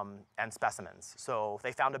and specimens. So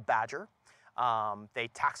they found a badger. They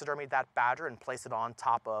taxidermied that badger and placed it on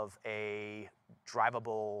top of a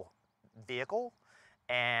drivable vehicle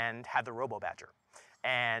and had the robo-badger.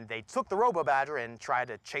 And they took the robo-badger and tried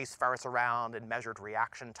to chase ferrets around and measured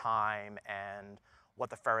reaction time and what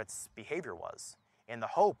the ferret's behavior was, in the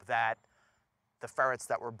hope that the ferrets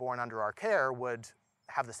that were born under our care would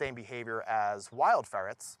have the same behavior as wild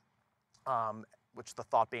ferrets, which the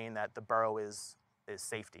thought being that the burrow is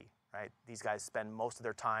safety, right? These guys spend most of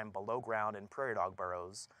their time below ground in prairie dog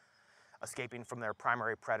burrows, escaping from their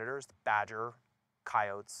primary predators, the badger,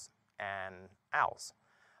 coyotes, and owls.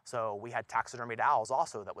 So we had taxidermied owls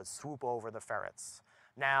also that would swoop over the ferrets.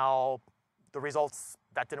 Now, the results,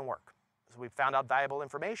 that didn't work. So we found out valuable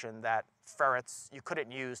information that ferrets, you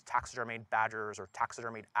couldn't use taxidermied badgers or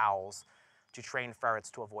taxidermied owls to train ferrets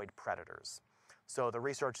to avoid predators. So the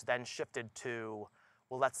research then shifted to,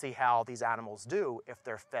 well, let's see how these animals do if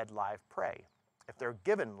they're fed live prey, if they're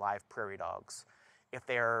given live prairie dogs, if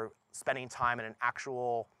they're spending time in an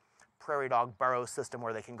actual prairie dog burrow system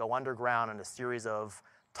where they can go underground in a series of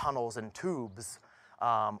tunnels and tubes,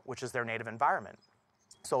 which is their native environment.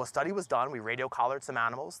 So a study was done. We radio-collared some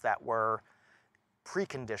animals that were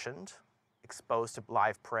preconditioned, exposed to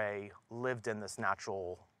live prey, lived in this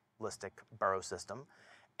naturalistic burrow system,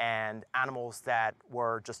 and animals that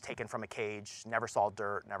were just taken from a cage, never saw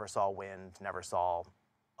dirt, never saw wind, never saw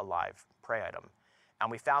a live prey item. And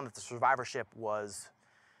we found that the survivorship was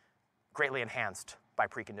greatly enhanced by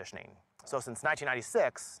preconditioning. So since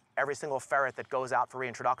 1996, every single ferret that goes out for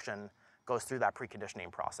reintroduction goes through that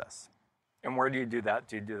preconditioning process. And where do you do that?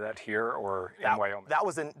 Do you do that here or in Wyoming?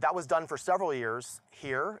 That was done for several years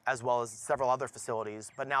here, as well as several other facilities,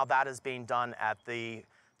 but now that is being done at the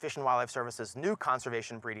Fish and Wildlife Service's new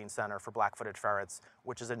conservation breeding center for black-footed ferrets,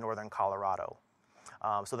 which is in northern Colorado.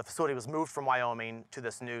 So the facility was moved from Wyoming to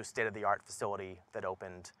this new state-of-the-art facility that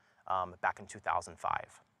opened back in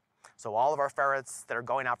 2005. So all of our ferrets that are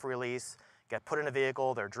going out for release get put in a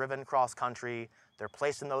vehicle, they're driven cross-country, they're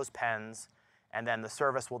placed in those pens, and then the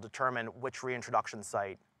service will determine which reintroduction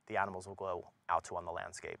site the animals will go out to on the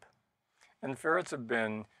landscape. And ferrets have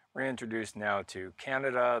been reintroduced now to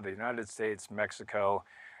Canada, the United States, Mexico.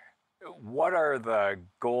 What are the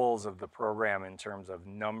goals of the program in terms of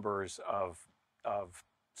numbers of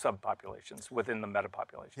subpopulations within the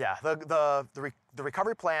metapopulation? Yeah, the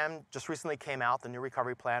recovery plan just recently came out, the new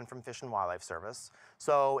recovery plan from Fish and Wildlife Service.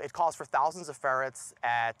 So it calls for thousands of ferrets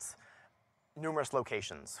at numerous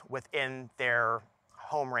locations within their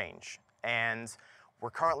home range. And we're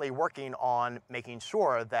currently working on making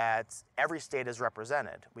sure that every state is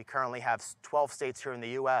represented. We currently have 12 states here in the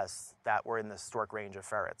US that were in the historic range of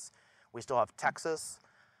ferrets. We still have Texas,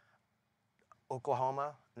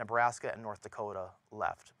 Oklahoma, Nebraska, and North Dakota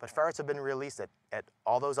left. But ferrets have been released at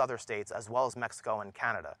all those other states, as well as Mexico and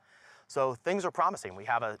Canada. So things are promising. We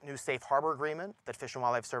have a new safe harbor agreement that Fish and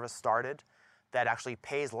Wildlife Service started that actually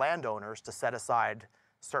pays landowners to set aside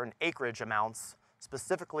certain acreage amounts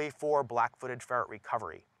specifically for black-footed ferret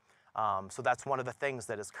recovery. So that's one of the things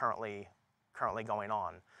that is currently going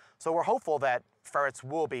on. So we're hopeful that ferrets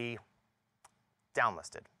will be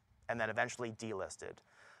downlisted and then eventually delisted.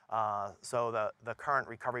 So the current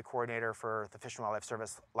recovery coordinator for the Fish and Wildlife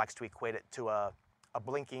Service likes to equate it to a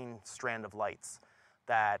blinking strand of lights,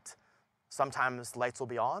 that sometimes lights will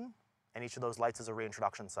be on, and each of those lights is a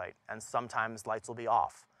reintroduction site, and sometimes lights will be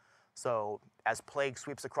off. So as plague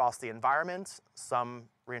sweeps across the environment, some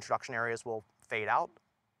reintroduction areas will fade out,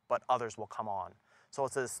 but others will come on. So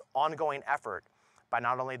it's this ongoing effort by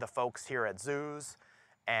not only the folks here at zoos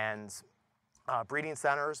and breeding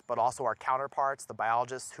centers, but also our counterparts, the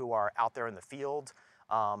biologists who are out there in the field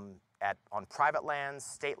on private lands,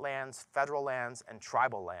 state lands, federal lands, and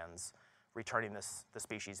tribal lands, returning the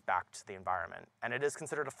species back to the environment. And it is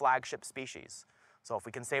considered a flagship species. So if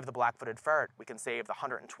we can save the black-footed ferret, we can save the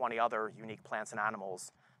 120 other unique plants and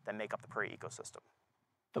animals that make up the prairie ecosystem.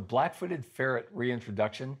 The black-footed ferret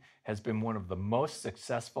reintroduction has been one of the most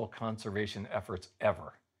successful conservation efforts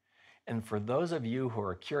ever. And for those of you who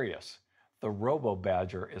are curious, the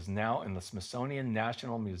robo-badger is now in the Smithsonian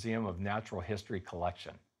National Museum of Natural History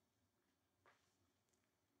collection.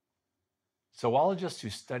 Zoologists who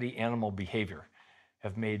study animal behavior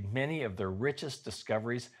have made many of their richest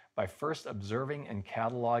discoveries by first observing and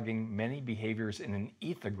cataloging many behaviors in an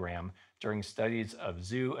ethogram during studies of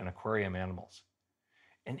zoo and aquarium animals.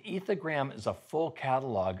 An ethogram is a full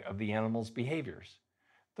catalog of the animal's behaviors.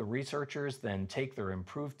 The researchers then take their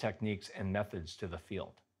improved techniques and methods to the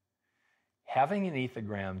field. Having an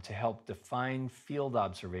ethogram to help define field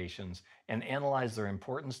observations and analyze their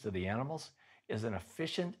importance to the animals is an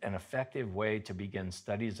efficient and effective way to begin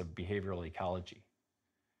studies of behavioral ecology.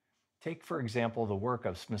 Take, for example, the work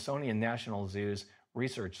of Smithsonian National Zoo's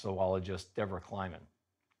research zoologist Deborah Kleiman.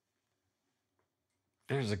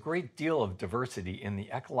 There's a great deal of diversity in the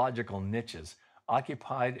ecological niches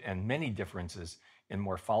occupied and many differences in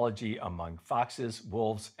morphology among foxes,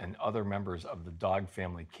 wolves, and other members of the dog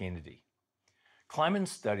family Canidae.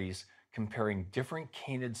 Kleiman's studies comparing different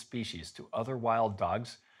canid species to other wild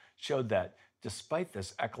dogs showed that despite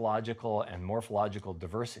this ecological and morphological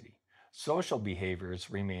diversity, social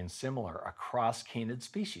behaviors remain similar across canid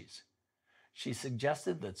species. She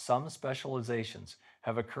suggested that some specializations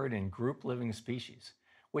have occurred in group living species,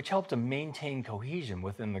 which help to maintain cohesion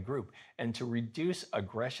within the group and to reduce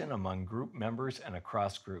aggression among group members and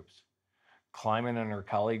across groups. Kleiman and her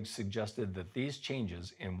colleagues suggested that these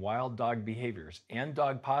changes in wild dog behaviors and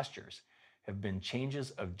dog postures have been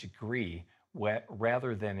changes of degree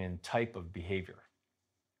rather than in type of behavior.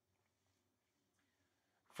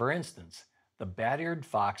 For instance, the bat-eared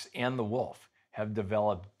fox and the wolf have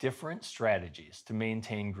developed different strategies to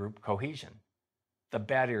maintain group cohesion. The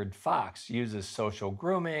bat-eared fox uses social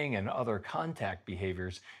grooming and other contact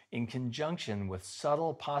behaviors in conjunction with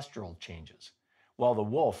subtle postural changes, while the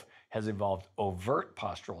wolf has evolved overt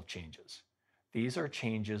postural changes. These are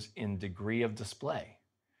changes in degree of display.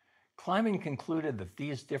 Kleiman concluded that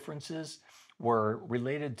these differences were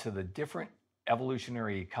related to the different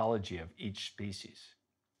evolutionary ecology of each species.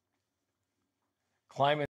 Kleiman